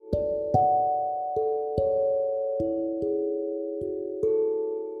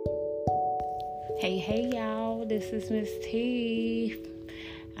Hey, y'all, this is Miss T.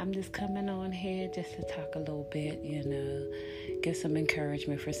 I'm just coming on here just to talk a little bit, give some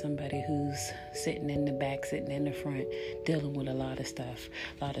encouragement for somebody who's sitting in the back, sitting in the front, dealing with a lot of stuff,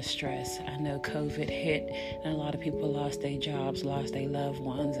 a lot of stress. I know COVID hit and a lot of people lost their jobs, lost their loved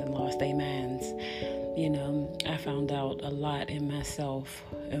ones, and lost their minds. I found out a lot in myself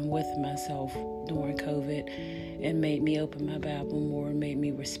and with myself during COVID. It made me open my Bible more, made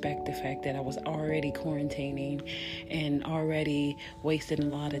me respect the fact that I was already quarantining and already wasting a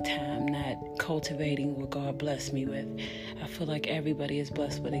lot of time not cultivating what God blessed me with. I feel like everybody is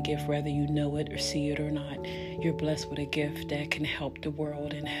blessed with a gift, whether you know it or see it or not. You're blessed with a gift that can help the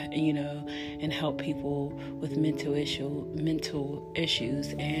world and help people with mental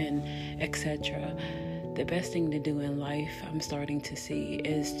issues and etc. The best thing to do in life, I'm starting to see,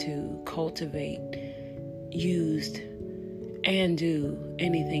 is to cultivate, use, and do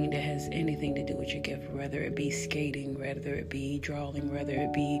anything that has anything to do with your gift, whether it be skating, whether it be drawing, whether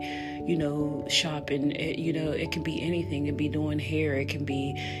it be, shopping. It can be anything. It can be doing hair. It can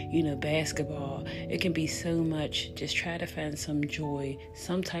be, basketball. It can be so much. Just try to find some joy,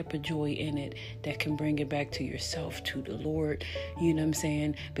 some type of joy in it that can bring it back to yourself, to the Lord. You know what I'm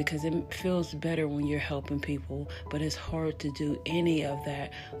saying? Because it feels better when you're helping people, but it's hard to do any of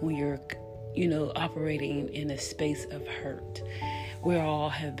that when you're operating in a space of hurt. We all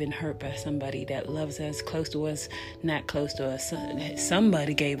have been hurt by somebody that loves us, close to us, not close to us.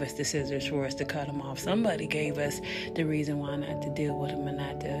 Somebody gave us the scissors for us to cut them off. Somebody gave us the reason why not to deal with them and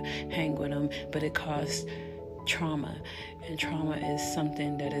not to hang with them. But it caused trauma. And trauma is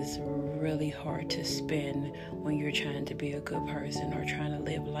something that is really hard to spin when you're trying to be a good person or trying to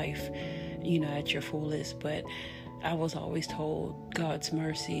live life, at your fullest. But I was always told God's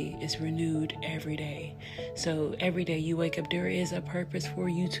mercy is renewed every day. So every day you wake up, there is a purpose for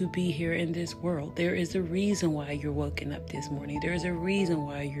you to be here in this world. There is a reason why you're waking up this morning. There is a reason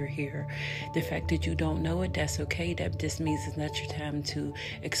why you're here. The fact that you don't know it, that's okay. That just means it's not your time to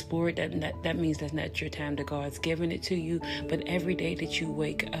explore it. That means that's not your time that God's given it to you. But every day that you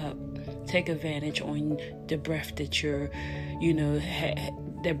wake up, take advantage on the breath that you're,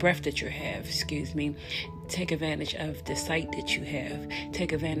 the breath that you have, Take advantage of the sight that you have.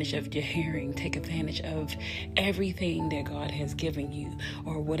 Take advantage of your hearing. Take advantage of everything that God has given you,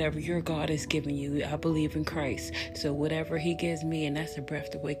 or whatever your God has given you. I believe in Christ. So whatever he gives me, and that's the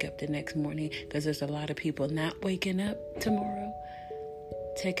breath to wake up the next morning, because there's a lot of people not waking up tomorrow.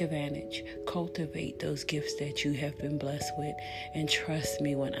 Take advantage. Cultivate those gifts that you have been blessed with. And trust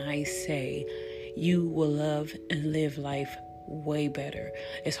me when I say you will love and live life way better.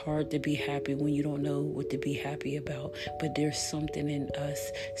 It's hard to be happy when you don't know what to be happy about, but there's something in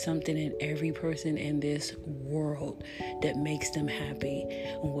us, something in every person in this world that makes them happy.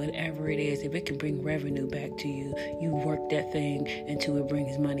 And whatever it is, if it can bring revenue back to you, you work that thing until it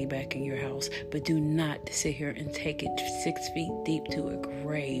brings money back in your house. But do not sit here and take it 6 feet deep to a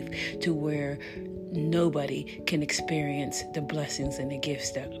grave to where nobody can experience the blessings and the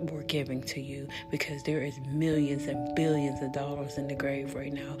gifts that we're giving to you, because there is millions and billions of dollars in the grave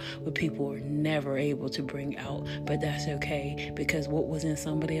right now what people are never able to bring out. But that's okay, because what was in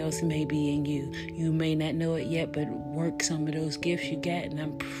somebody else may be in you. You may not know it yet, but work some of those gifts you got, and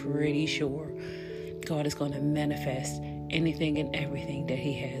I'm pretty sure God is going to manifest anything and everything that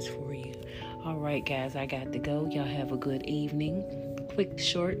he has for you. All right, guys, I got to go. Y'all have a good evening. Quick,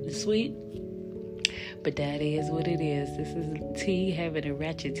 short, and sweet. But that is what it is. This is T having a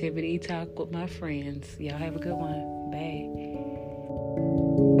ratchetivity talk with my friends. Y'all have a good one. Bye.